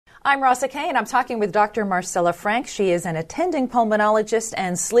I'm Rossa Kay, and I'm talking with Dr. Marcella Frank. She is an attending pulmonologist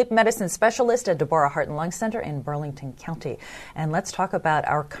and sleep medicine specialist at Deborah Heart and Lung Center in Burlington County. And let's talk about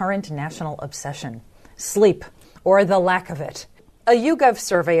our current national obsession, sleep, or the lack of it. A YouGov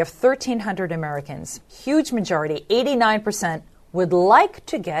survey of 1,300 Americans, huge majority, 89%, would like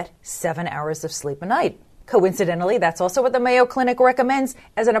to get 7 hours of sleep a night. Coincidentally, that's also what the Mayo Clinic recommends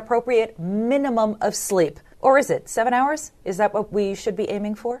as an appropriate minimum of sleep. Or is it 7 hours? Is that what we should be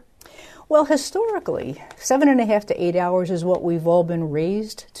aiming for? Well, historically, 7.5 to 8 hours is what we've all been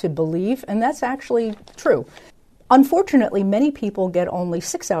raised to believe, and that's actually true. Unfortunately, many people get only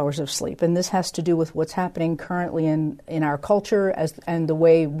 6 hours of sleep, and this has to do with what's happening currently in our culture and the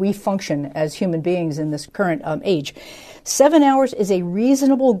way we function as human beings in this current age. 7 hours is a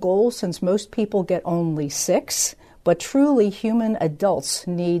reasonable goal since most people get only 6, but truly human adults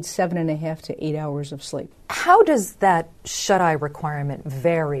need 7.5 to 8 hours of sleep. How does that shut-eye requirement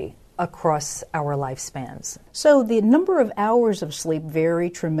vary across our lifespans? So the number of hours of sleep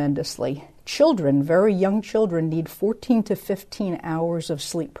vary tremendously. Children, very young children, need 14 to 15 hours of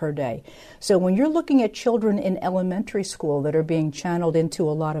sleep per day. So when you're looking at children in elementary school that are being channeled into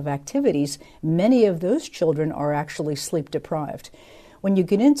a lot of activities, many of those children are actually sleep deprived. When you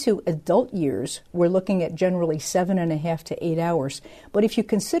get into adult years, we're looking at generally 7.5 to 8 hours. But if you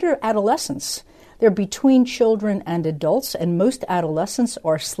consider adolescence, they're between children and adults, and most adolescents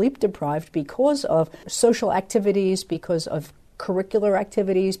are sleep deprived because of social activities, because of curricular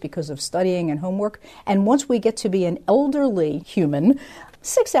activities, because of studying and homework. And once we get to be an elderly human,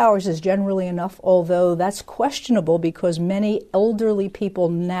 6 hours is generally enough, although that's questionable because many elderly people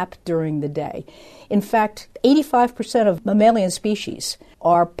nap during the day. In fact, 85% of mammalian species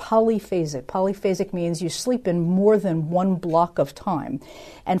are polyphasic. Polyphasic means you sleep in more than one block of time.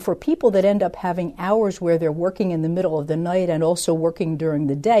 And for people that end up having hours where they're working in the middle of the night and also working during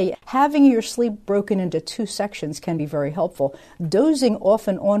the day, having your sleep broken into two sections can be very helpful. Dozing off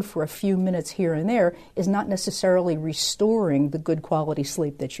and on for a few minutes here and there is not necessarily restoring the good quality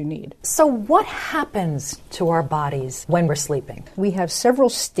sleep that you need. So what happens to our bodies when we're sleeping? We have several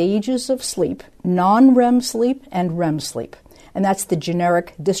stages of sleep: non-REM sleep and REM sleep. And that's the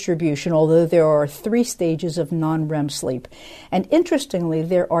generic distribution, although there are 3 stages of non-REM sleep. And interestingly,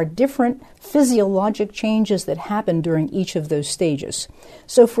 there are different physiologic changes that happen during each of those stages.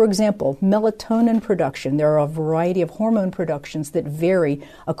 So, for example, melatonin production, there are a variety of hormone productions that vary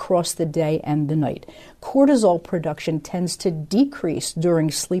across the day and the night. Cortisol production tends to decrease during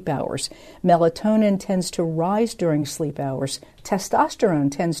sleep hours. Melatonin tends to rise during sleep hours.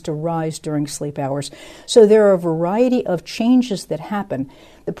 Testosterone tends to rise during sleep hours. So there are a variety of changes that happen.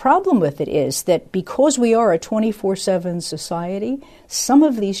 The problem with it is that because we are a 24/7 society, some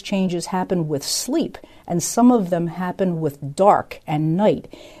of these changes happen with sleep, and some of them happen with dark and night,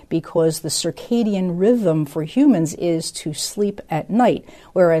 because the circadian rhythm for humans is to sleep at night,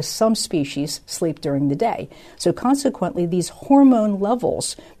 whereas some species sleep during the day. So consequently, these hormone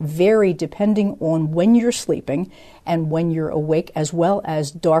levels vary depending on when you're sleeping and when you're awake, as well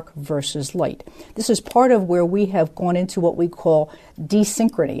as dark versus light. This is part of where we have gone into what we call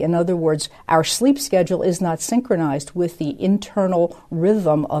desynchrony. In other words, our sleep schedule is not synchronized with the internal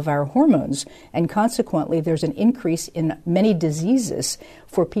rhythm of our hormones, and consequently there's an increase in many diseases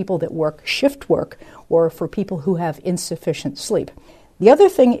for people that work shift work or for people who have insufficient sleep. The other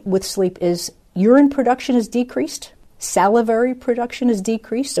thing with sleep is urine production is decreased. Salivary production is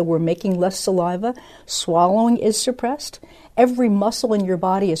decreased, so we're making less saliva. Swallowing is suppressed. Every muscle in your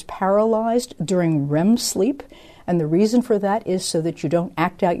body is paralyzed during REM sleep, and the reason for that is so that you don't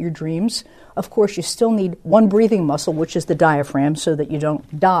act out your dreams. Of course, you still need one breathing muscle, which is the diaphragm, so that you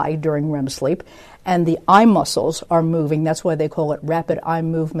don't die during REM sleep, and the eye muscles are moving. That's why they call it rapid eye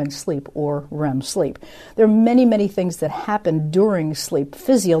movement sleep or REM sleep. There are many, many things that happen during sleep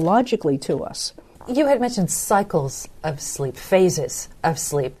physiologically to us. You had mentioned cycles of sleep, phases of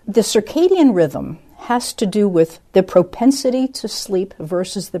sleep. The circadian rhythm has to do with the propensity to sleep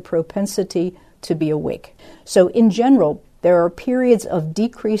versus the propensity to be awake. So in general, there are periods of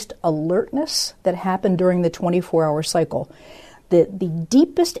decreased alertness that happen during the 24-hour cycle. The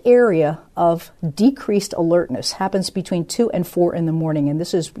deepest area of decreased alertness happens between 2 and 4 in the morning, and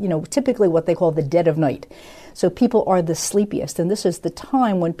this is, typically what they call the dead of night. So people are the sleepiest, and this is the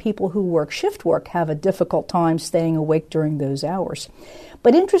time when people who work shift work have a difficult time staying awake during those hours.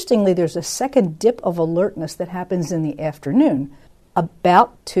 But interestingly, there's a second dip of alertness that happens in the afternoon.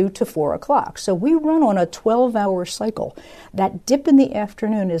 about 2 to 4 o'clock. So we run on a 12-hour cycle. That dip in the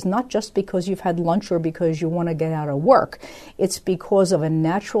afternoon is not just because you've had lunch or because you want to get out of work. It's because of a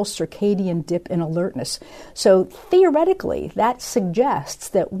natural circadian dip in alertness. So theoretically, that suggests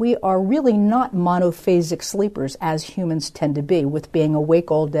that we are really not monophasic sleepers as humans tend to be, with being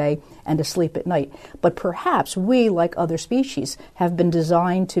awake all day and asleep at night. But perhaps we, like other species, have been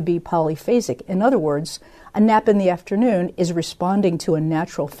designed to be polyphasic. In other words, a nap in the afternoon is responding to a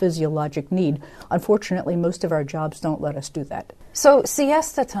natural physiologic need. Unfortunately, most of our jobs don't let us do that. So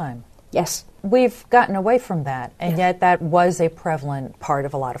siesta time. Yes. We've gotten away from that, and yet that was a prevalent part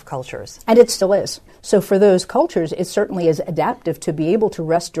of a lot of cultures. And it still is. So for those cultures, it certainly is adaptive to be able to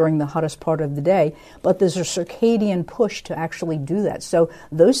rest during the hottest part of the day, but there's a circadian push to actually do that. So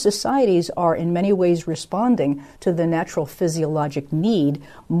those societies are in many ways responding to the natural physiologic need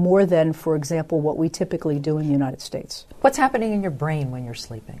more than, for example, what we typically do in the United States. What's happening in your brain when you're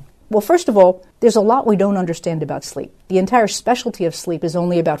sleeping? Well, first of all, there's a lot we don't understand about sleep. The entire specialty of sleep is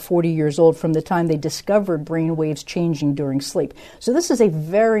only about 40 years old from the time they discovered brain waves changing during sleep. So this is a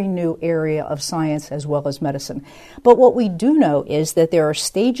very new area of science as well as medicine. But what we do know is that there are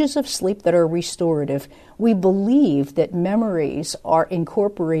stages of sleep that are restorative. We believe that memories are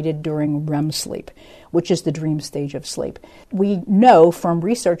incorporated during REM sleep, which is the dream stage of sleep. We know from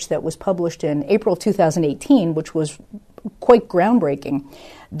research that was published in April 2018, which was quite groundbreaking,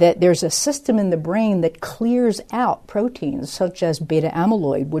 that there's a system in the brain that clears out proteins such as beta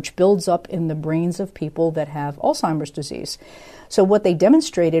amyloid, which builds up in the brains of people that have Alzheimer's disease. So what they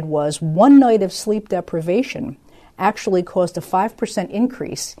demonstrated was 1 night of sleep deprivation actually caused a 5%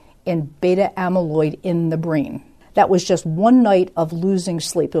 increase in beta amyloid in the brain. That was just 1 night of losing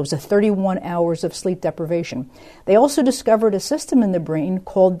sleep. It was a 31 hours of sleep deprivation. They also discovered a system in the brain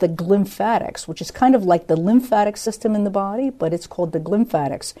called the glymphatics, which is kind of like the lymphatic system in the body, but it's called the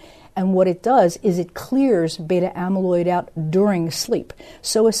glymphatics. And what it does is it clears beta amyloid out during sleep.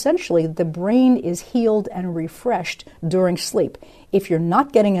 So essentially, the brain is healed and refreshed during sleep. If you're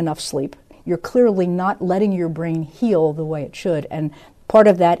not getting enough sleep, you're clearly not letting your brain heal the way it should. And part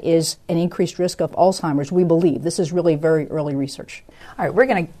of that is an increased risk of Alzheimer's, we believe. This is really very early research. All right, we're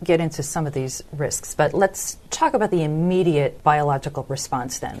going to get into some of these risks, but let's talk about the immediate biological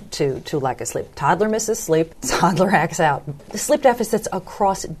response then to lack of sleep. Toddler misses sleep, toddler acts out. The sleep deficits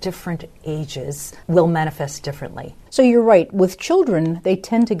across different ages will manifest differently. So you're right. With children, they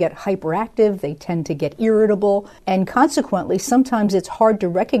tend to get hyperactive, they tend to get irritable, and consequently, sometimes it's hard to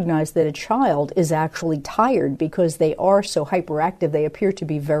recognize that a child is actually tired because they are so hyperactive, they appear to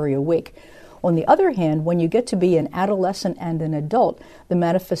be very awake. On the other hand, when you get to be an adolescent and an adult, the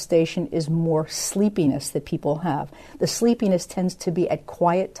manifestation is more sleepiness that people have. The sleepiness tends to be at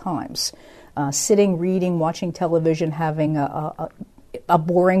quiet times, sitting, reading, watching television, having a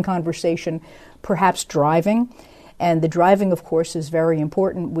boring conversation, perhaps driving. And the driving, of course, is very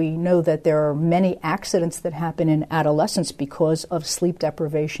important. We know that there are many accidents that happen in adolescence because of sleep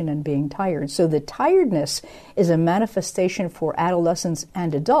deprivation and being tired. So the tiredness is a manifestation for adolescents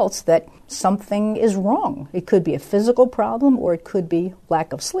and adults that something is wrong. It could be a physical problem or it could be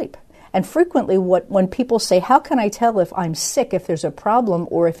lack of sleep. And frequently when people say, how can I tell if I'm sick, if there's a problem,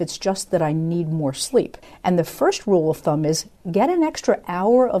 or if it's just that I need more sleep? And the first rule of thumb is get an extra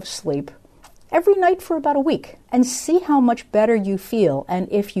hour of sleep every night for about a week and see how much better you feel. And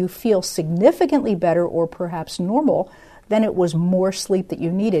if you feel significantly better or perhaps normal, then it was more sleep that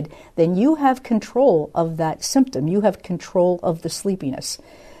you needed. Then you have control of that symptom. You have control of the sleepiness.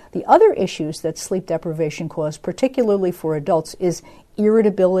 The other issues that sleep deprivation causes, particularly for adults, is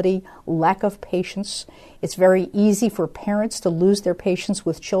irritability, lack of patience. It's very easy for parents to lose their patience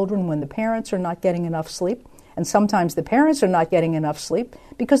with children when the parents are not getting enough sleep. And sometimes the parents are not getting enough sleep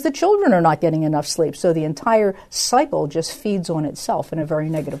because the children are not getting enough sleep. So the entire cycle just feeds on itself in a very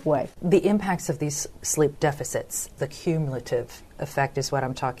negative way. The impacts of these sleep deficits, the cumulative effect is what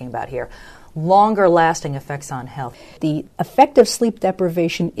I'm talking about here. Longer lasting effects on health. The effect of sleep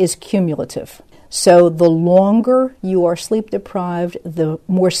deprivation is cumulative. So the longer you are sleep deprived, the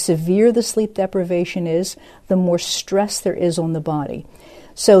more severe the sleep deprivation is, the more stress there is on the body.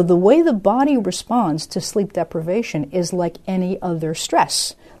 So the way the body responds to sleep deprivation is like any other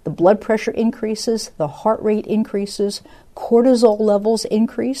stress. The blood pressure increases, the heart rate increases, cortisol levels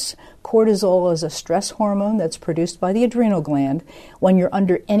increase. Cortisol is a stress hormone that's produced by the adrenal gland when you're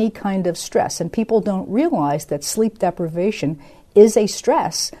under any kind of stress. And people don't realize that sleep deprivation is a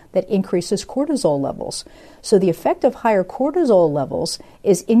stress that increases cortisol levels. So the effect of higher cortisol levels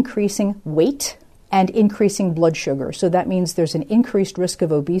is increasing weight and increasing blood sugar. So that means there's an increased risk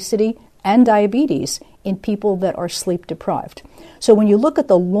of obesity and diabetes in people that are sleep deprived. So when you look at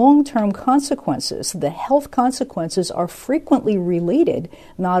the long-term consequences, the health consequences are frequently related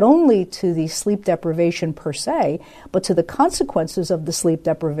not only to the sleep deprivation per se, but to the consequences of the sleep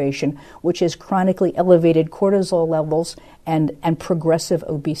deprivation, which is chronically elevated cortisol levels and progressive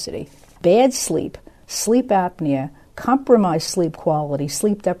obesity. Bad sleep, sleep apnea, compromised sleep quality,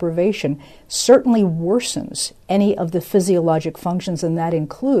 sleep deprivation certainly worsens any of the physiologic functions, and that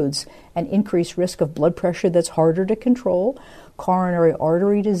includes an increased risk of blood pressure that's harder to control, coronary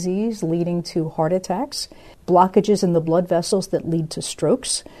artery disease leading to heart attacks, blockages in the blood vessels that lead to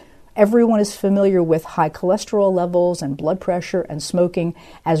strokes. Everyone is familiar with high cholesterol levels and blood pressure and smoking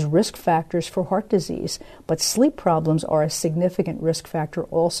as risk factors for heart disease, but sleep problems are a significant risk factor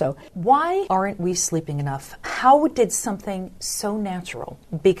also. Why aren't we sleeping enough? How did something so natural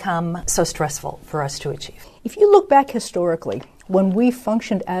become so stressful for us to achieve? If you look back historically, when we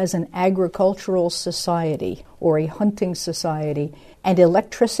functioned as an agricultural society or a hunting society and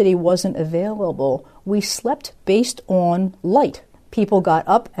electricity wasn't available, we slept based on light. People got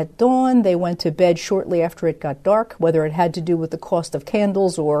up at dawn, they went to bed shortly after it got dark, whether it had to do with the cost of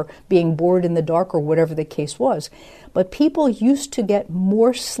candles or being bored in the dark or whatever the case was. But people used to get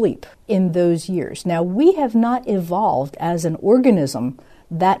more sleep in those years. Now, we have not evolved as an organism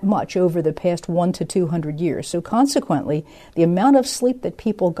that much over the past 100 to 200 years. So consequently, the amount of sleep that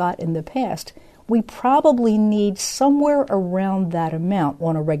people got in the past, we probably need somewhere around that amount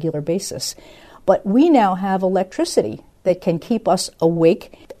on a regular basis. But we now have electricity that can keep us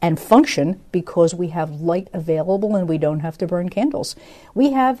awake and function because we have light available and we don't have to burn candles.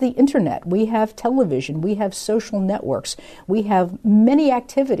 We have the internet, we have television, we have social networks, we have many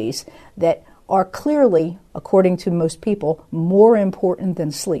activities that are clearly, according to most people, more important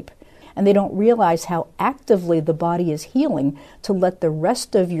than sleep. And they don't realize how actively the body is healing to let the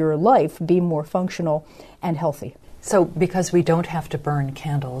rest of your life be more functional and healthy. So because we don't have to burn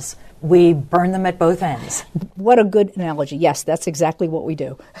candles, we burn them at both ends. What a good analogy. Yes, that's exactly what we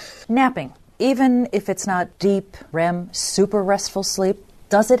do. Napping, even if it's not deep REM, super restful sleep,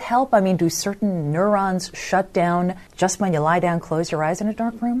 does it help? I mean, do certain neurons shut down just when you lie down, close your eyes in a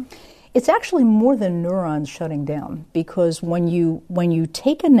dark room? It's actually more than neurons shutting down, because when you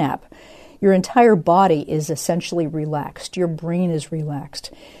take a nap, your entire body is essentially relaxed. Your brain is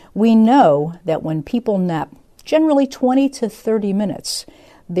relaxed. We know that when people nap, generally 20 to 30 minutes,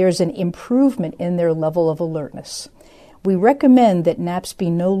 there's an improvement in their level of alertness. We recommend that naps be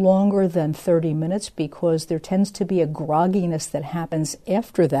no longer than 30 minutes because there tends to be a grogginess that happens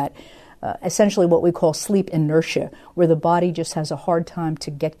after that, essentially what we call sleep inertia, where the body just has a hard time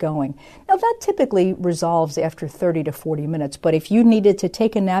to get going. Now, that typically resolves after 30 to 40 minutes, but if you needed to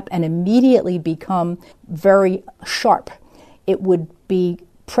take a nap and immediately become very sharp, it would be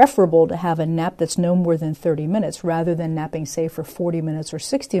preferable to have a nap that's no more than 30 minutes rather than napping, say, for 40 minutes or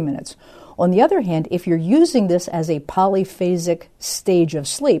 60 minutes. On the other hand, if you're using this as a polyphasic stage of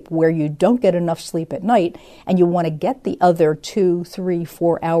sleep where you don't get enough sleep at night and you want to get the other 2, 3,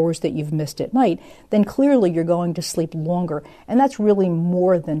 4 hours that you've missed at night, then clearly you're going to sleep longer, and that's really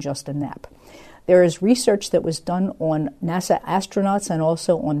more than just a nap. There is research that was done on NASA astronauts and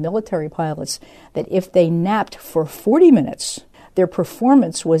also on military pilots that if they napped for 40 minutes, their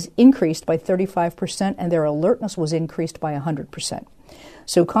performance was increased by 35% and their alertness was increased by 100%.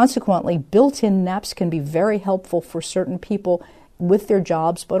 So consequently, built-in naps can be very helpful for certain people with their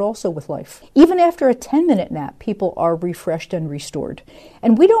jobs, but also with life. Even after a 10-minute nap, people are refreshed and restored.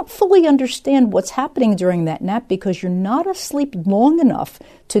 And we don't fully understand what's happening during that nap because you're not asleep long enough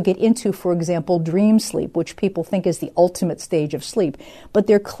to get into, for example, dream sleep, which people think is the ultimate stage of sleep. But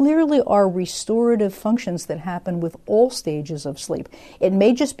there clearly are restorative functions that happen with all stages of sleep. It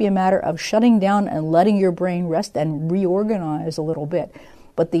may just be a matter of shutting down and letting your brain rest and reorganize a little bit.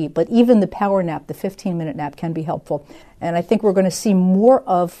 But even the power nap, the 15-minute nap, can be helpful. And I think we're going to see more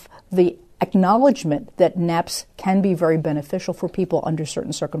of the acknowledgement that naps can be very beneficial for people under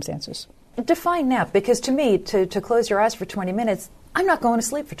certain circumstances. Define nap, because to me, to close your eyes for 20 minutes, I'm not going to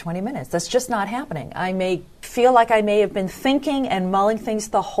sleep for 20 minutes. That's just not happening. I may feel like I may have been thinking and mulling things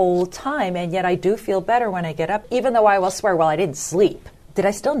the whole time, and yet I do feel better when I get up, even though I will swear, well, I didn't sleep. Did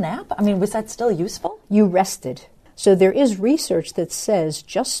I still nap? I mean, was that still useful? You rested. So there is research that says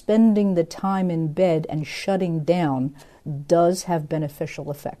just spending the time in bed and shutting down does have beneficial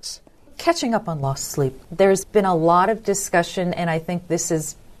effects. Catching up on lost sleep. There's been a lot of discussion, and I think this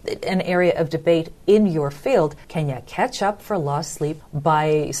is an area of debate in your field. Can you catch up for lost sleep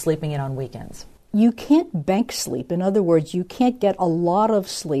by sleeping in on weekends? You can't bank sleep. In other words, you can't get a lot of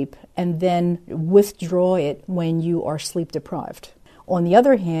sleep and then withdraw it when you are sleep deprived. On the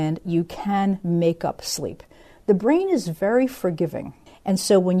other hand, you can make up sleep. The brain is very forgiving. And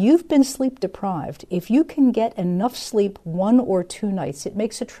so when you've been sleep deprived, if you can get enough sleep 1 or 2 nights, it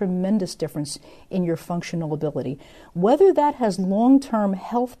makes a tremendous difference in your functional ability. Whether that has long-term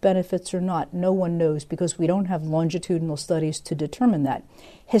health benefits or not, no one knows because we don't have longitudinal studies to determine that.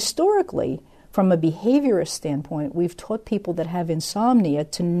 Historically, from a behaviorist standpoint, we've taught people that have insomnia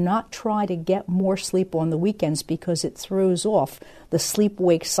to not try to get more sleep on the weekends because it throws off the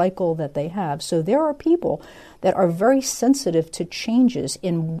sleep-wake cycle that they have. So there are people that are very sensitive to changes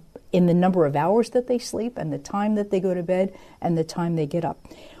in the number of hours that they sleep and the time that they go to bed and the time they get up.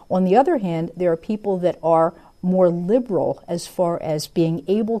 On the other hand, there are people that are more liberal as far as being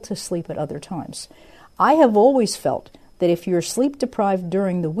able to sleep at other times. I have always felt that if you're sleep deprived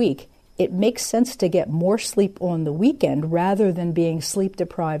during the week, it makes sense to get more sleep on the weekend rather than being sleep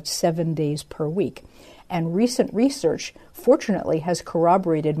deprived 7 days per week. And recent research, fortunately, has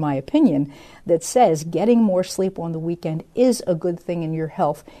corroborated my opinion that says getting more sleep on the weekend is a good thing in your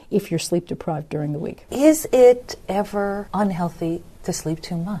health if you're sleep deprived during the week. Is it ever unhealthy to sleep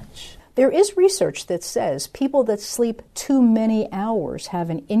too much? There is research that says people that sleep too many hours have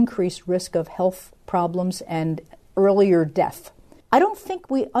an increased risk of health problems and earlier death. I don't think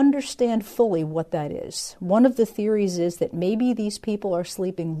we understand fully what that is. One of the theories is that maybe these people are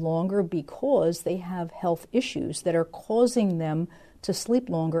sleeping longer because they have health issues that are causing them to sleep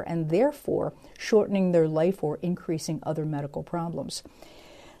longer and therefore shortening their life or increasing other medical problems.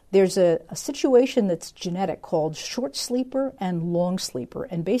 There's a situation that's genetic called short sleeper and long sleeper,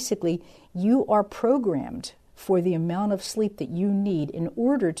 and basically you are programmed for the amount of sleep that you need in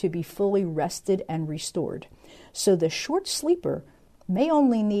order to be fully rested and restored. So the short sleeper may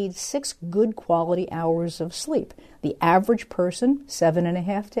only need 6 good quality hours of sleep. The average person,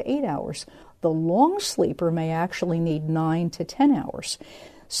 7.5 to 8 hours. The long sleeper may actually need 9 to 10 hours.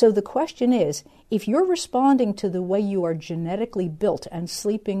 So the question is, if you're responding to the way you are genetically built and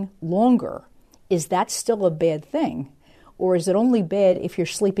sleeping longer, is that still a bad thing? Or is it only bad if you're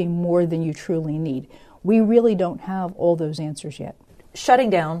sleeping more than you truly need? We really don't have all those answers yet. Shutting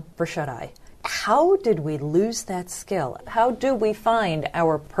down for shut-eye. How did we lose that skill? How do we find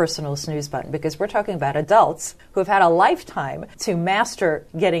our personal snooze button? Because we're talking about adults who have had a lifetime to master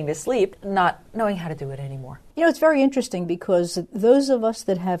getting to sleep, not knowing how to do it anymore. You know, it's very interesting because those of us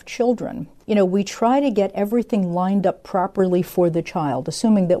that have children, we try to get everything lined up properly for the child,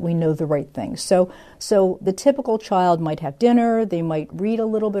 assuming that we know the right things. So the typical child might have dinner, they might read a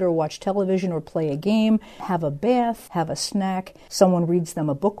little bit or watch television or play a game, have a bath, have a snack, someone reads them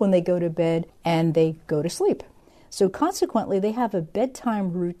a book when they go to bed, and they go to sleep. So consequently, they have a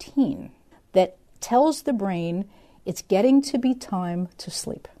bedtime routine that tells the brain it's getting to be time to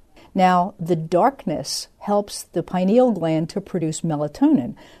sleep. Now, the darkness helps the pineal gland to produce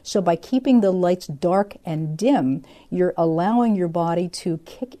melatonin. So by keeping the lights dark and dim, you're allowing your body to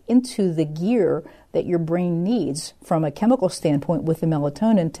kick into the gear that your brain needs from a chemical standpoint with the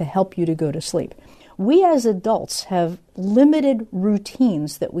melatonin to help you to go to sleep. We as adults have limited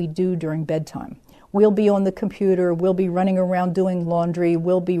routines that we do during bedtime. We'll be on the computer, we'll be running around doing laundry,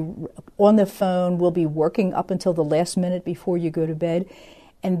 we'll be on the phone, we'll be working up until the last minute before you go to bed.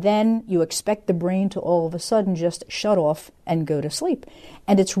 And then you expect the brain to all of a sudden just shut off and go to sleep.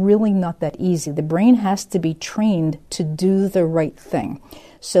 And it's really not that easy. The brain has to be trained to do the right thing.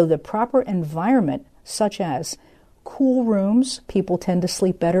 So the proper environment, such as cool rooms, people tend to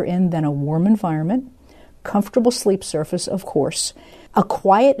sleep better in than a warm environment. Comfortable sleep surface, of course. A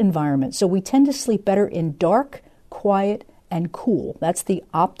quiet environment. So we tend to sleep better in dark, quiet, and cool. That's the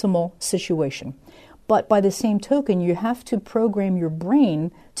optimal situation. But by the same token, you have to program your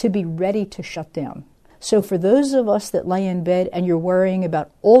brain to be ready to shut down. So for those of us that lay in bed and you're worrying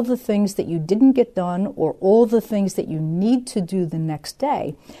about all the things that you didn't get done or all the things that you need to do the next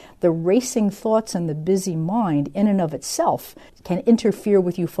day, the racing thoughts and the busy mind in and of itself can interfere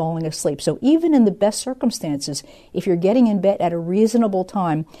with you falling asleep. So even in the best circumstances, if you're getting in bed at a reasonable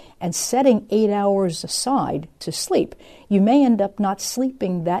time and setting 8 hours aside to sleep, you may end up not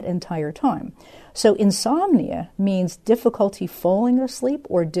sleeping that entire time. So insomnia means difficulty falling asleep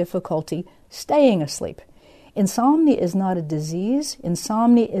or difficulty staying asleep. Insomnia is not a disease.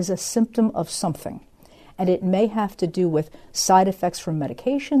 Insomnia is a symptom of something. And it may have to do with side effects from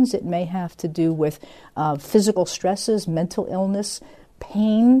medications. It may have to do with physical stresses, mental illness,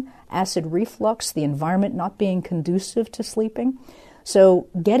 pain, acid reflux, the environment not being conducive to sleeping. So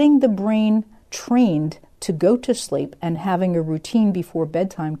getting the brain trained to go to sleep and having a routine before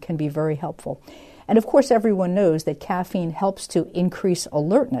bedtime can be very helpful. And of course, everyone knows that caffeine helps to increase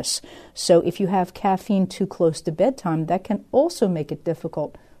alertness. So if you have caffeine too close to bedtime, that can also make it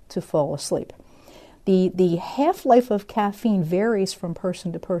difficult to fall asleep. The half-life of caffeine varies from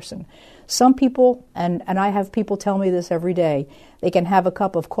person to person. Some people, and I have people tell me this every day, they can have a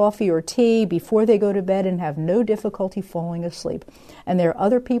cup of coffee or tea before they go to bed and have no difficulty falling asleep. And there are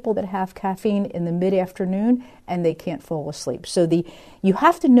other people that have caffeine in the mid-afternoon and they can't fall asleep. So you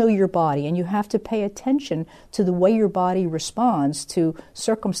have to know your body, and you have to pay attention to the way your body responds to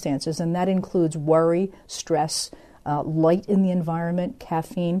circumstances, and that includes worry, stress, light in the environment,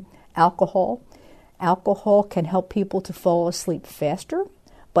 caffeine, alcohol. Alcohol can help people to fall asleep faster,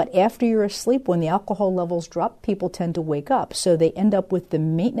 but after you're asleep, when the alcohol levels drop, people tend to wake up. So they end up with the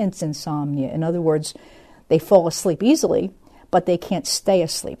maintenance insomnia. In other words, they fall asleep easily, but they can't stay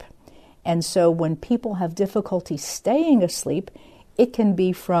asleep. And so when people have difficulty staying asleep, it can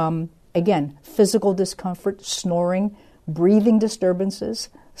be from, again, physical discomfort, snoring, breathing disturbances,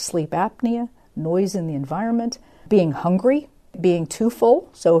 sleep apnea, noise in the environment, being hungry, being too full.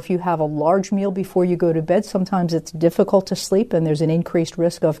 So if you have a large meal before you go to bed, sometimes it's difficult to sleep, and there's an increased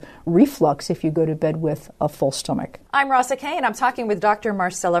risk of reflux if you go to bed with a full stomach. I'm Rosa Kay, and I'm talking with Dr.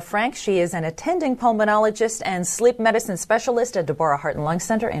 Marcella Frank. She is an attending pulmonologist and sleep medicine specialist at Deborah Heart and Lung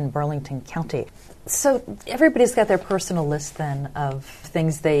Center in Burlington County. So everybody's got their personal list then of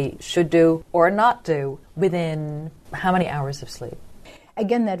things they should do or not do within how many hours of sleep?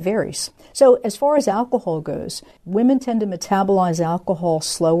 Again, that varies. So as far as alcohol goes, women tend to metabolize alcohol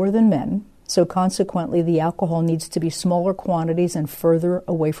slower than men. So consequently, the alcohol needs to be smaller quantities and further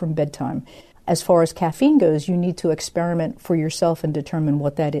away from bedtime. As far as caffeine goes, you need to experiment for yourself and determine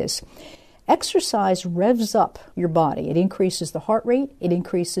what that is. Exercise revs up your body. It increases the heart rate. It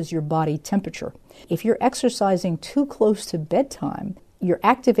increases your body temperature. If you're exercising too close to bedtime, you're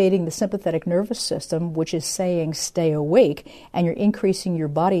activating the sympathetic nervous system, which is saying stay awake, and you're increasing your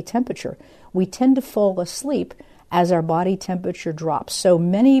body temperature. We tend to fall asleep as our body temperature drops. So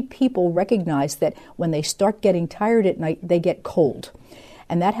many people recognize that when they start getting tired at night, they get cold.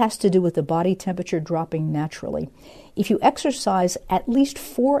 And that has to do with the body temperature dropping naturally. If you exercise at least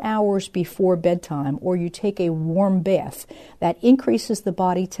 4 hours before bedtime, or you take a warm bath, that increases the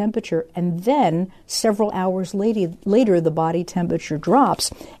body temperature, and then several hours later the body temperature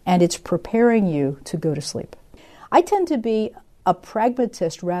drops, and it's preparing you to go to sleep. I tend to be a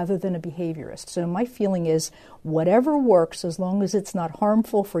pragmatist rather than a behaviorist. So my feeling is whatever works, as long as it's not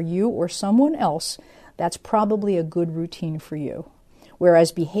harmful for you or someone else, that's probably a good routine for you.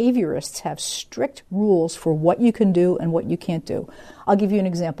 Whereas behaviorists have strict rules for what you can do and what you can't do. I'll give you an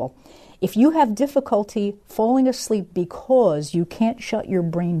example. If you have difficulty falling asleep because you can't shut your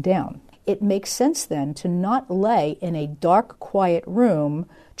brain down, it makes sense then to not lay in a dark, quiet room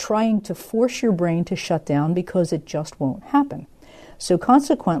trying to force your brain to shut down, because it just won't happen. So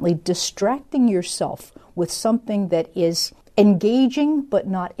consequently, distracting yourself with something that is engaging but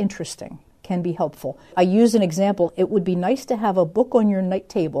not interesting can be helpful. I use an example. It would be nice to have a book on your night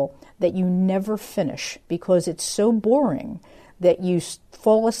table that you never finish, because it's so boring that you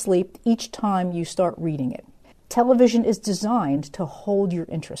fall asleep each time you start reading it. Television is designed to hold your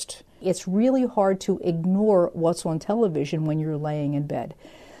interest. It's really hard to ignore what's on television when you're laying in bed.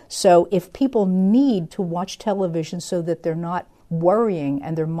 So if people need to watch television so that they're not worrying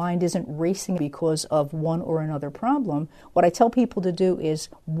and their mind isn't racing because of one or another problem, what I tell people to do is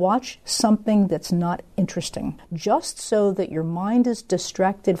watch something that's not interesting, just so that your mind is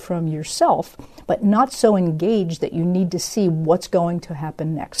distracted from yourself, but not so engaged that you need to see what's going to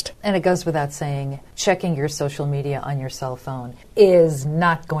happen next. And it goes without saying, checking your social media on your cell phone is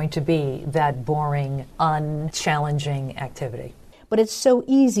not going to be that boring, unchallenging activity. But it's so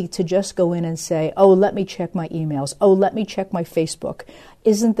easy to just go in and say, oh, let me check my emails. Oh, let me check my Facebook.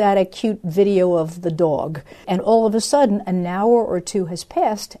 Isn't that a cute video of the dog? And all of a sudden, an hour or two has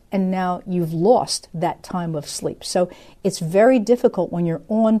passed, and now you've lost that time of sleep. So it's very difficult when you're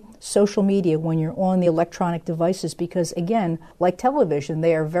on social media, when you're on the electronic devices, because, again, like television,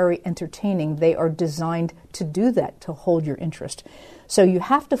 they are very entertaining. They are designed to do that, to hold your interest. So you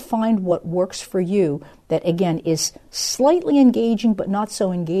have to find what works for you that, again, is slightly engaging, but not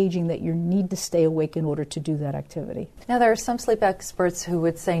so engaging that you need to stay awake in order to do that activity. Now, there are some sleep experts who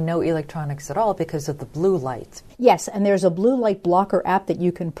would say no electronics at all because of the blue light. Yes, and there's a blue light blocker app that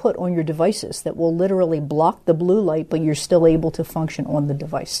you can put on your devices that will literally block the blue light, but you're still able to function on the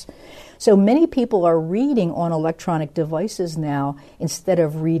device. So many people are reading on electronic devices now instead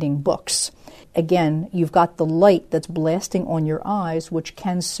of reading books. Again, you've got the light that's blasting on your eyes, which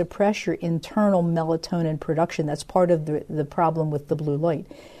can suppress your internal melatonin production. That's part of the problem with the blue light.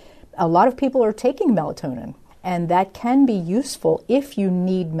 A lot of people are taking melatonin, and that can be useful if you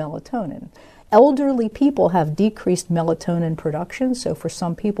need melatonin. Elderly people have decreased melatonin production, so for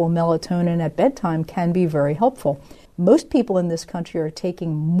some people, melatonin at bedtime can be very helpful. Most people in this country are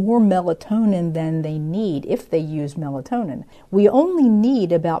taking more melatonin than they need if they use melatonin. We only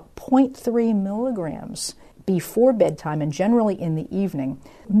need about 0.3 milligrams before bedtime and generally in the evening.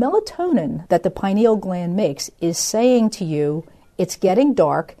 Melatonin that the pineal gland makes is saying to you, it's getting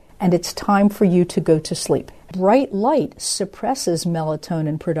dark and it's time for you to go to sleep. Bright light suppresses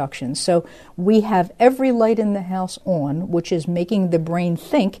melatonin production. So we have every light in the house on, which is making the brain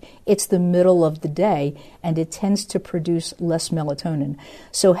think it's the middle of the day, and it tends to produce less melatonin.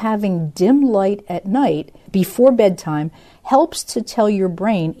 So having dim light at night before bedtime helps to tell your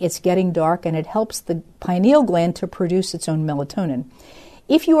brain it's getting dark, and it helps the pineal gland to produce its own melatonin.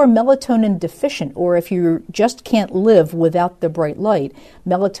 If you are melatonin deficient, or if you just can't live without the bright light,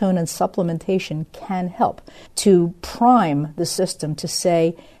 melatonin supplementation can help to prime the system to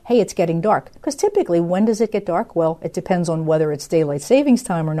say, hey, it's getting dark. Because typically, when does it get dark? Well, it depends on whether it's daylight savings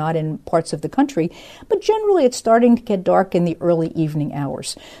time or not in parts of the country, but generally it's starting to get dark in the early evening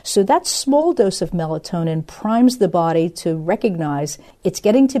hours. So that small dose of melatonin primes the body to recognize it's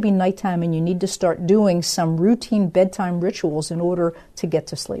getting to be nighttime and you need to start doing some routine bedtime rituals in order to get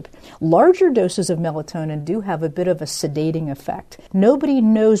to sleep. Larger doses of melatonin do have a bit of a sedating effect. Nobody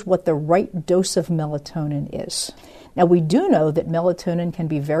knows what the right dose of melatonin is. Now, we do know that melatonin can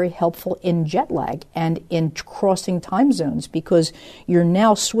be very helpful in jet lag and in crossing time zones because you're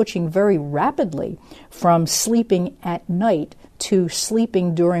now switching very rapidly from sleeping at night to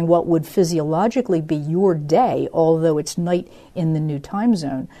sleeping during what would physiologically be your day, although it's night in the new time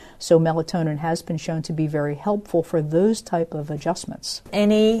zone. So melatonin has been shown to be very helpful for those type of adjustments.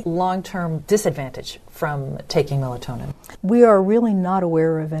 Any long-term disadvantage from taking melatonin? We are really not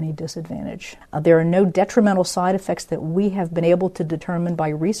aware of any disadvantage. There are no detrimental side effects that we have been able to determine by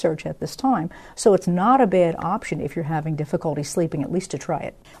research at this time, so it's not a bad option if you're having difficulty sleeping, at least to try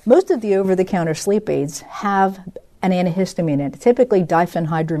it. Most of the over-the-counter sleep aids have an antihistamine in it, typically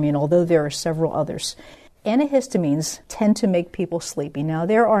diphenhydramine, although there are several others. Antihistamines tend to make people sleepy. Now,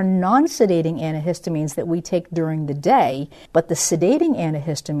 there are non-sedating antihistamines that we take during the day, but the sedating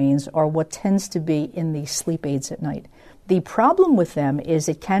antihistamines are what tends to be in the sleep aids at night. The problem with them is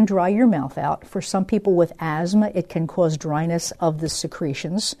it can dry your mouth out. For some people with asthma, it can cause dryness of the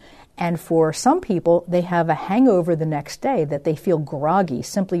secretions. And for some people, they have a hangover the next day that they feel groggy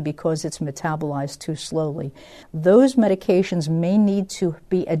simply because it's metabolized too slowly. Those medications may need to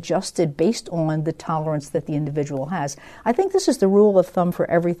be adjusted based on the tolerance that the individual has. I think this is the rule of thumb for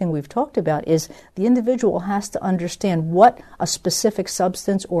everything we've talked about, is the individual has to understand what a specific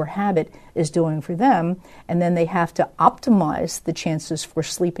substance or habit is doing for them, and then they have to optimize the chances for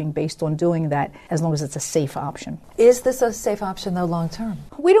sleeping based on doing that, as long as it's a safe option. Is this a safe option, though, long term?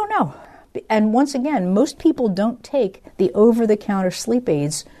 We don't know. And once again, most people don't take the over-the-counter sleep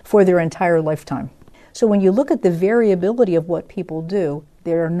aids for their entire lifetime. So when you look at the variability of what people do,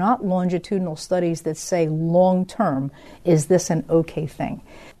 there are not longitudinal studies that say long-term, is this an okay thing?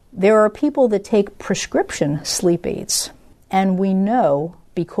 There are people that take prescription sleep aids, and we know,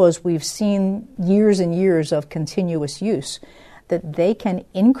 because we've seen years and years of continuous use, that they can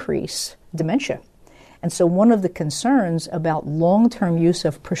increase dementia. And so one of the concerns about long-term use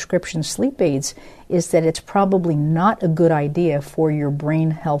of prescription sleep aids is that it's probably not a good idea for your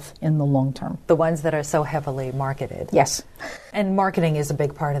brain health in the long term. The ones that are so heavily marketed. Yes. And marketing is a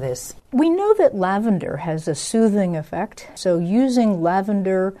big part of this. We know that lavender has a soothing effect. So using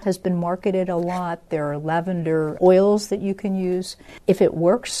lavender has been marketed a lot. There are lavender oils that you can use. If it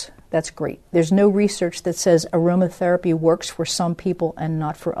works, that's great. There's no research that says aromatherapy works for some people and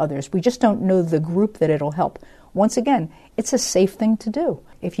not for others. We just don't know the group that it'll help. Once again, it's a safe thing to do.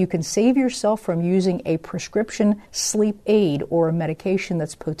 If you can save yourself from using a prescription sleep aid or a medication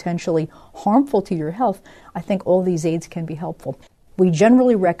that's potentially harmful to your health, I think all these aids can be helpful. We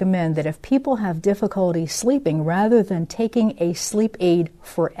generally recommend that if people have difficulty sleeping, rather than taking a sleep aid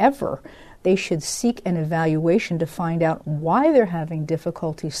forever, they should seek an evaluation to find out why they're having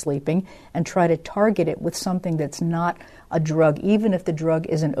difficulty sleeping and try to target it with something that's not a drug, even if the drug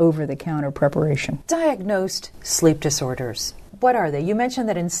is an over-the-counter preparation. Diagnosed sleep disorders. What are they? You mentioned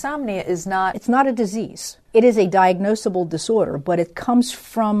that insomnia is not... It's not a disease. It is a diagnosable disorder, but it comes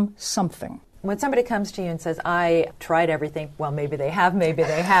from something. When somebody comes to you and says, I tried everything, well, maybe they have, maybe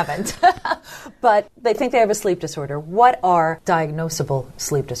they haven't, but they think they have a sleep disorder. What are diagnosable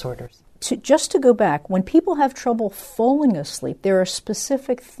sleep disorders? Just to go back, when people have trouble falling asleep, there are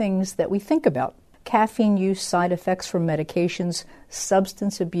specific things that we think about. caffeine use, side effects from medications,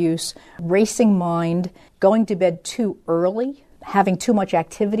 substance abuse, racing mind, going to bed too early, having too much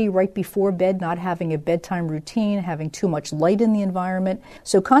activity right before bed, not having a bedtime routine, having too much light in the environment.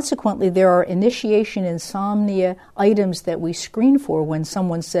 So consequently, there are initiation insomnia items that we screen for when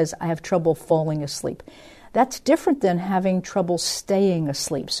someone says, I have trouble falling asleep. That's different than having trouble staying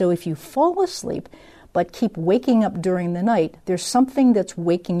asleep. So if you fall asleep but keep waking up during the night, there's something that's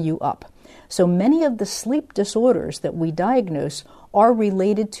waking you up. So many of the sleep disorders that we diagnose are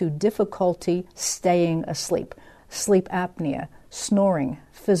related to difficulty staying asleep. Sleep apnea, snoring,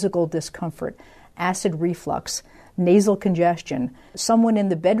 physical discomfort, acid reflux, nasal congestion, someone in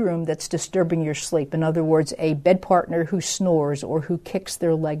the bedroom that's disturbing your sleep. In other words, a bed partner who snores or who kicks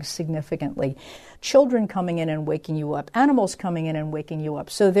their legs significantly. Children coming in and waking you up, animals coming in and waking you up.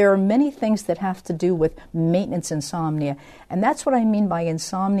 So there are many things that have to do with maintenance insomnia. And that's what I mean by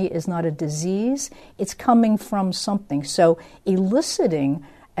insomnia is not a disease. It's coming from something. So eliciting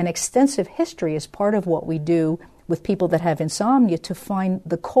an extensive history is part of what we do with people that have insomnia to find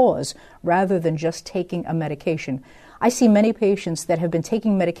the cause rather than just taking a medication. I see many patients that have been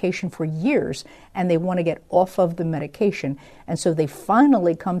taking medication for years and they want to get off of the medication. And so they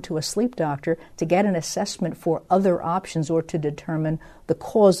finally come to a sleep doctor to get an assessment for other options or to determine the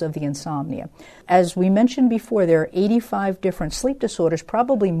cause of the insomnia. As we mentioned before, there are 85 different sleep disorders,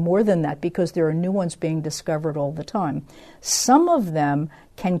 probably more than that because there are new ones being discovered all the time. Some of them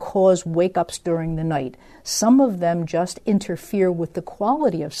can cause wake-ups during the night. Some of them just interfere with the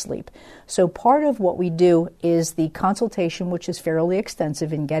quality of sleep. So part of what we do is the consultation, which is fairly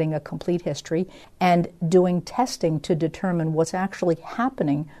extensive in getting a complete history, and doing testing to determine what's actually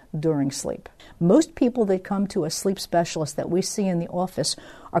happening during sleep. Most people that come to a sleep specialist that we see in the office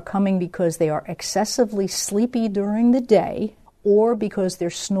are coming because they are excessively sleepy during the day or because they're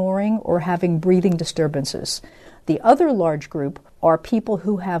snoring or having breathing disturbances. The other large group are people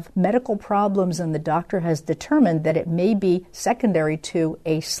who have medical problems and the doctor has determined that it may be secondary to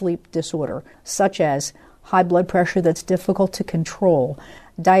a sleep disorder, such as high blood pressure that's difficult to control,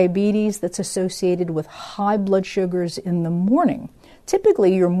 diabetes that's associated with high blood sugars in the morning.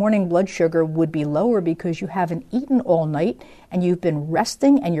 Typically, your morning blood sugar would be lower because you haven't eaten all night and you've been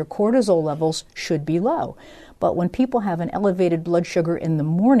resting and your cortisol levels should be low. But when people have an elevated blood sugar in the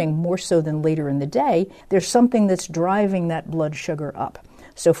morning, more so than later in the day, there's something that's driving that blood sugar up.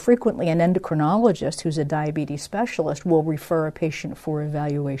 So frequently an endocrinologist who's a diabetes specialist will refer a patient for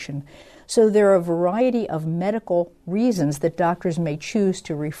evaluation. So there are a variety of medical reasons that doctors may choose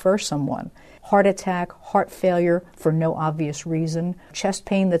to refer someone. Heart attack, heart failure for no obvious reason, chest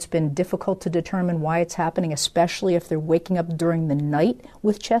pain that's been difficult to determine why it's happening, especially if they're waking up during the night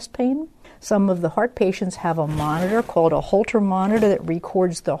with chest pain. Some of the heart patients have a monitor called a Holter monitor that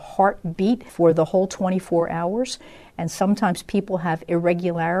records the heartbeat for the whole 24 hours. And sometimes people have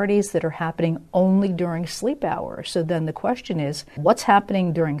irregularities that are happening only during sleep hours. So then the question is, what's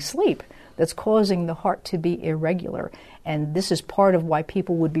happening during sleep that's causing the heart to be irregular? And this is part of why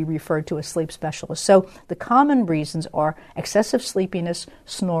people would be referred to a sleep specialist. So the common reasons are excessive sleepiness,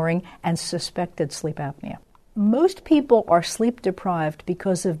 snoring, and suspected sleep apnea. Most people are sleep deprived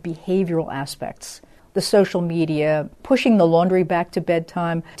because of behavioral aspects. The social media, pushing the laundry back to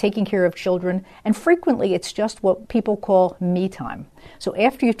bedtime, taking care of children, and frequently it's just what people call me time. So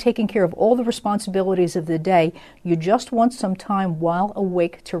after you've taken care of all the responsibilities of the day, you just want some time while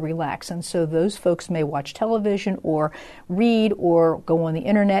awake to relax. And so those folks may watch television or read or go on the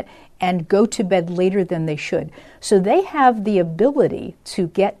internet and go to bed later than they should. So they have the ability to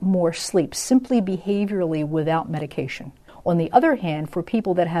get more sleep simply behaviorally without medication. On the other hand, for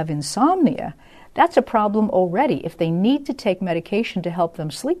people that have insomnia, that's a problem already. If they need to take medication to help them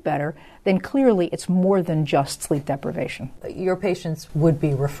sleep better, then clearly it's more than just sleep deprivation. Your patients would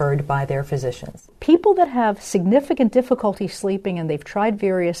be referred by their physicians. People that have significant difficulty sleeping and they've tried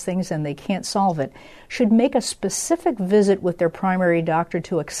various things and they can't solve it should make a specific visit with their primary doctor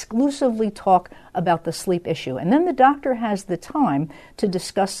to exclusively talk about the sleep issue. And then the doctor has the time to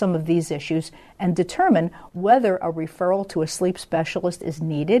discuss some of these issues and determine whether a referral to a sleep specialist is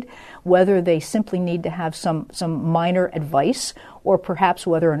needed, whether they simply need to have some minor advice, or perhaps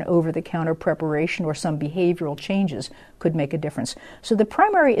whether an over-the-counter preparation or some behavioral changes could make a difference. So the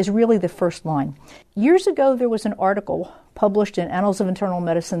primary is really the first line. Years ago, there was an article published in Annals of Internal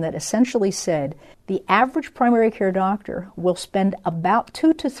Medicine that essentially said the average primary care doctor will spend about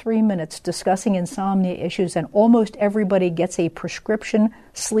 2 to 3 minutes discussing insomnia issues, and almost everybody gets a prescription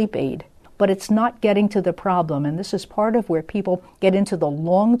sleep aid. But it's not getting to the problem, and this is part of where people get into the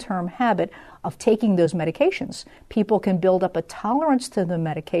long-term habit of taking those medications. People can build up a tolerance to the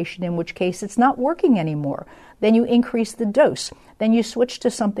medication, in which case it's not working anymore. Then you increase the dose. Then you switch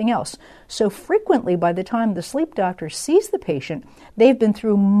to something else. So frequently, by the time the sleep doctor sees the patient, they've been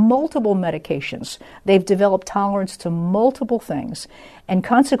through multiple medications. They've developed tolerance to multiple things, and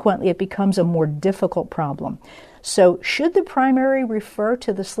consequently it becomes a more difficult problem. So should the primary refer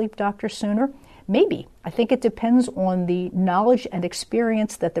to the sleep doctor sooner? Maybe. I think it depends on the knowledge and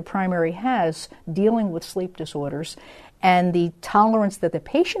experience that the primary has dealing with sleep disorders and the tolerance that the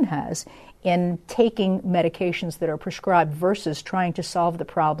patient has in taking medications that are prescribed versus trying to solve the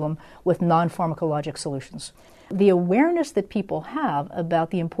problem with non-pharmacologic solutions. The awareness that people have about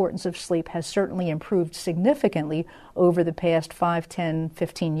the importance of sleep has certainly improved significantly over the past 5, 10,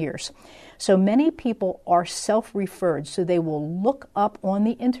 15 years. So many people are self-referred, so they will look up on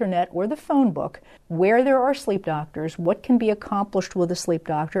the internet or the phone book where there are sleep doctors, what can be accomplished with a sleep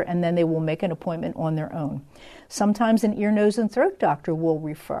doctor, and then they will make an appointment on their own. Sometimes an ear, nose, and throat doctor will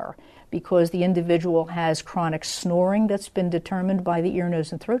refer because the individual has chronic snoring that's been determined by the ear,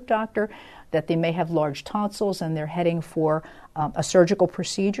 nose, and throat doctor, that they may have large tonsils and they're heading for a surgical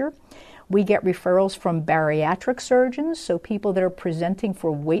procedure. We get referrals from bariatric surgeons, so people that are presenting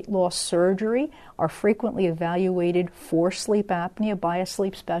for weight loss surgery are frequently evaluated for sleep apnea by a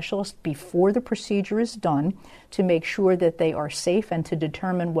sleep specialist before the procedure is done to make sure that they are safe and to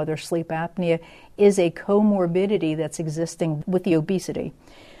determine whether sleep apnea is a comorbidity that's existing with the obesity.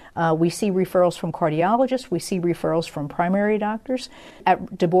 We see referrals from cardiologists. We see referrals from primary doctors.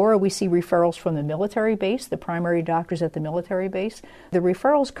 At Deborah, we see referrals from the military base, the primary doctors at the military base. The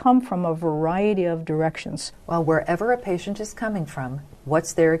referrals come from a variety of directions. Well, wherever a patient is coming from,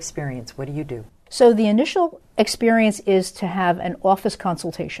 what's their experience? What do you do? So the initial experience is to have an office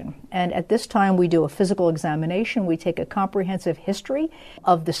consultation. And at this time, we do a physical examination. We take a comprehensive history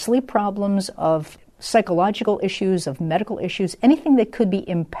of the sleep problems, of psychological issues, of medical issues, anything that could be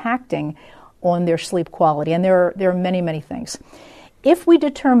impacting on their sleep quality. And there are many, many things. If we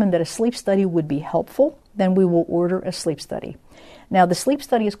determine that a sleep study would be helpful, then we will order a sleep study. Now, the sleep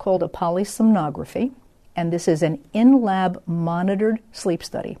study is called a polysomnography, and this is an in-lab monitored sleep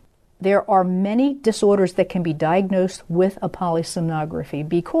study. There are many disorders that can be diagnosed with a polysomnography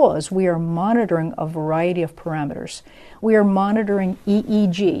because we are monitoring a variety of parameters. We are monitoring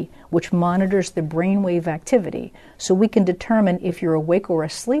EEG, which monitors the brainwave activity, so we can determine if you're awake or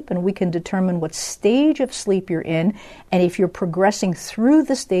asleep, and we can determine what stage of sleep you're in and if you're progressing through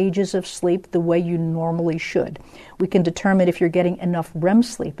the stages of sleep the way you normally should. We can determine if you're getting enough REM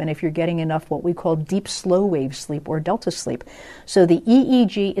sleep and if you're getting enough what we call deep slow wave sleep or delta sleep. So the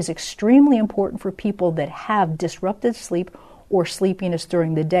EEG is extremely important for people that have disrupted sleep or sleepiness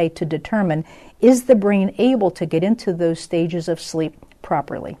during the day to determine, is the brain able to get into those stages of sleep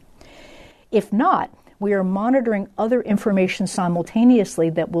properly? If not, we are monitoring other information simultaneously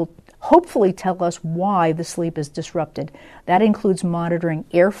that will hopefully tell us why the sleep is disrupted. That includes monitoring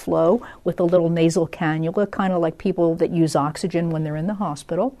airflow with a little nasal cannula, kind of like people that use oxygen when they're in the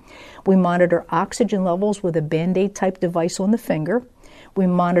hospital. We monitor oxygen levels with a Band-Aid type device on the finger. We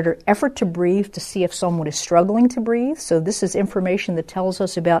monitor effort to breathe to see if someone is struggling to breathe. So this is information that tells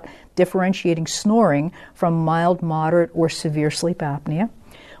us about differentiating snoring from mild, moderate, or severe sleep apnea.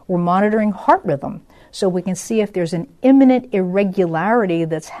 We're monitoring heart rhythm, so we can see if there's an imminent irregularity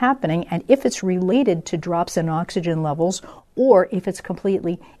that's happening and if it's related to drops in oxygen levels or if it's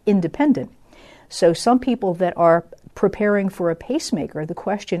completely independent. So some people that are preparing for a pacemaker, the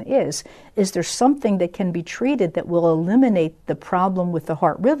question is there something that can be treated that will eliminate the problem with the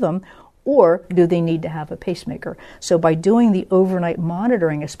heart rhythm, or do they need to have a pacemaker? So by doing the overnight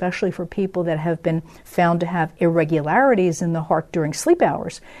monitoring, especially for people that have been found to have irregularities in the heart during sleep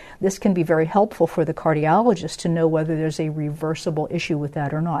hours, this can be very helpful for the cardiologist to know whether there's a reversible issue with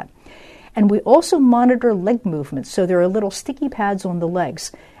that or not. And we also monitor leg movements. So there are little sticky pads on the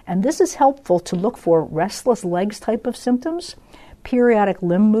legs. And this is helpful to look for restless legs type of symptoms, periodic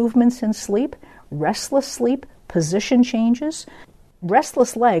limb movements in sleep, restless sleep, position changes.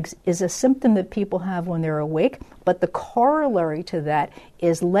 Restless legs is a symptom that people have when they're awake, but the corollary to that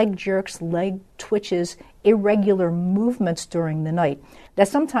is leg jerks, leg twitches, irregular movements during the night. That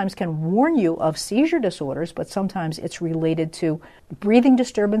sometimes can warn you of seizure disorders, but sometimes it's related to breathing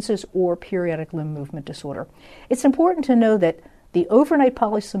disturbances or periodic limb movement disorder. It's important to know that the overnight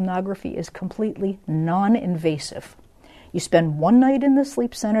polysomnography is completely non-invasive. You spend one night in the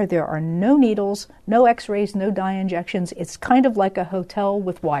sleep center. There are no needles, no x-rays, no dye injections. It's kind of like a hotel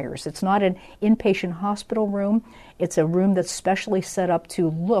with wires. It's not an inpatient hospital room. It's a room that's specially set up to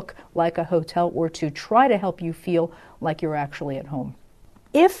look like a hotel or to try to help you feel like you're actually at home.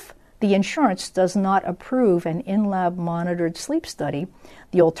 If the insurance does not approve an in-lab monitored sleep study,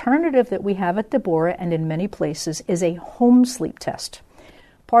 the alternative that we have at Deborah and in many places is a home sleep test.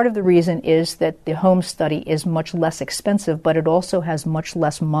 Part of the reason is that the home study is much less expensive, but it also has much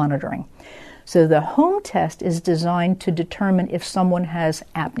less monitoring. So the home test is designed to determine if someone has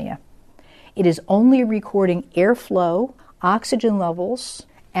apnea. It is only recording airflow, oxygen levels,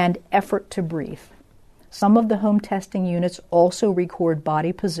 and effort to breathe. Some of the home testing units also record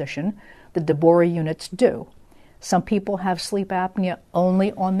body position. The Deborah units do. Some people have sleep apnea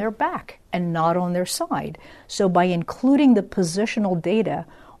only on their back and not on their side. So by including the positional data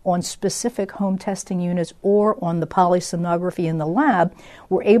on specific home testing units or on the polysomnography in the lab,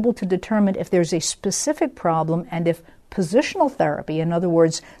 we're able to determine if there's a specific problem and if positional therapy, in other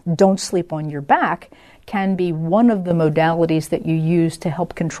words, don't sleep on your back, can be one of the modalities that you use to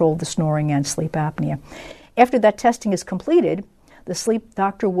help control the snoring and sleep apnea. After that testing is completed, the sleep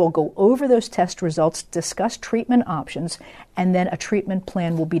doctor will go over those test results, discuss treatment options, and then a treatment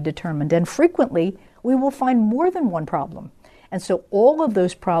plan will be determined. And frequently, we will find more than one problem. And so all of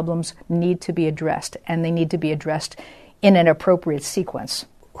those problems need to be addressed, and they need to be addressed in an appropriate sequence.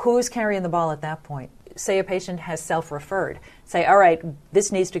 Who's carrying the ball at that point? Say a patient has self-referred. Say, all right,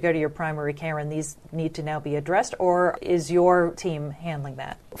 this needs to go to your primary care and these need to now be addressed, or is your team handling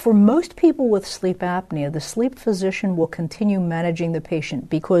that? For most people with sleep apnea, the sleep physician will continue managing the patient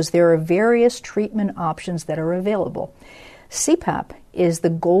because there are various treatment options that are available. CPAP is the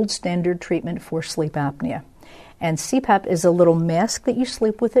gold standard treatment for sleep apnea. And CPAP is a little mask that you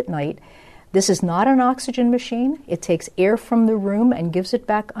sleep with at night. This is not an oxygen machine. It takes air from the room and gives it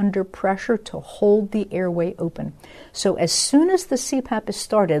back under pressure to hold the airway open. So as soon as the CPAP is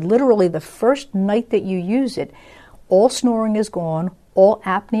started, literally the first night that you use it, all snoring is gone, all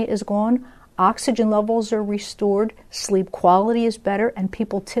apnea is gone, oxygen levels are restored, sleep quality is better, and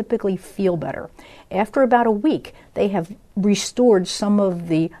people typically feel better. After about a week, they have restored some of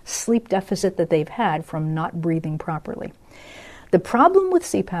the sleep deficit that they've had from not breathing properly. The problem with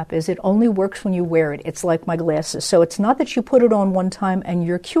CPAP is it only works when you wear it. It's like my glasses. So it's not that you put it on one time and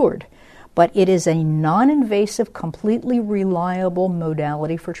you're cured, but it is a non-invasive, completely reliable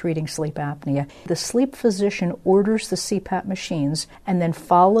modality for treating sleep apnea. The sleep physician orders the CPAP machines and then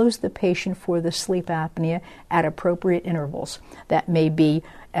follows the patient for the sleep apnea at appropriate intervals. That may be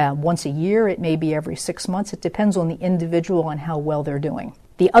once a year, it may be every 6 months. It depends on the individual and how well they're doing.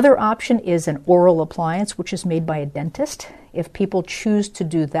 The other option is an oral appliance, which is made by a dentist. If people choose to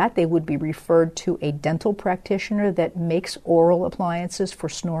do that, they would be referred to a dental practitioner that makes oral appliances for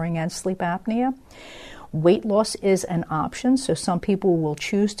snoring and sleep apnea. Weight loss is an option, so some people will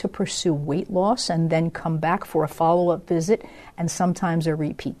choose to pursue weight loss and then come back for a follow-up visit and sometimes a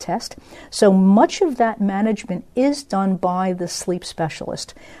repeat test. So much of that management is done by the sleep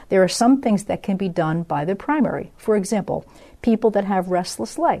specialist. There are some things that can be done by the primary. For example, people that have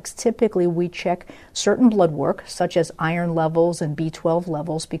restless legs. Typically, we check certain blood work, such as iron levels and B12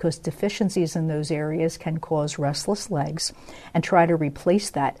 levels, because deficiencies in those areas can cause restless legs, and try to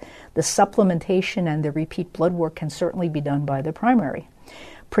replace that. The supplementation and the repeat blood work can certainly be done by the primary.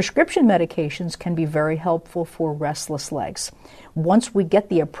 Prescription medications can be very helpful for restless legs. Once we get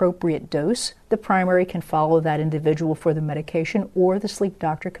the appropriate dose, the primary can follow that individual for the medication, or the sleep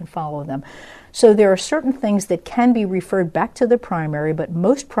doctor can follow them. So there are certain things that can be referred back to the primary, but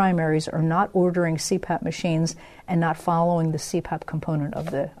most primaries are not ordering CPAP machines and not following the CPAP component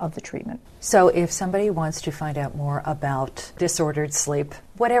of the treatment. So if somebody wants to find out more about disordered sleep,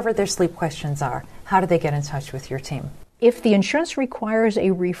 whatever their sleep questions are, how do they get in touch with your team? If the insurance requires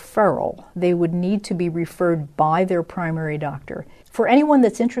a referral, they would need to be referred by their primary doctor. For anyone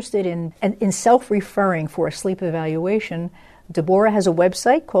that's interested in self-referring for a sleep evaluation, Deborah has a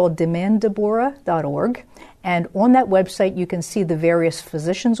website called demanddeborah.org, and on that website you can see the various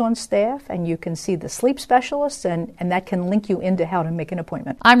physicians on staff, and you can see the sleep specialists, and that can link you into how to make an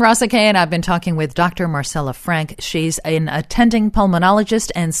appointment. I'm Rosa Kay, and I've been talking with Dr. Marcella Frank. She's an attending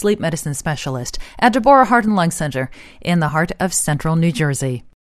pulmonologist and sleep medicine specialist at Deborah Heart and Lung Center in the heart of central New Jersey.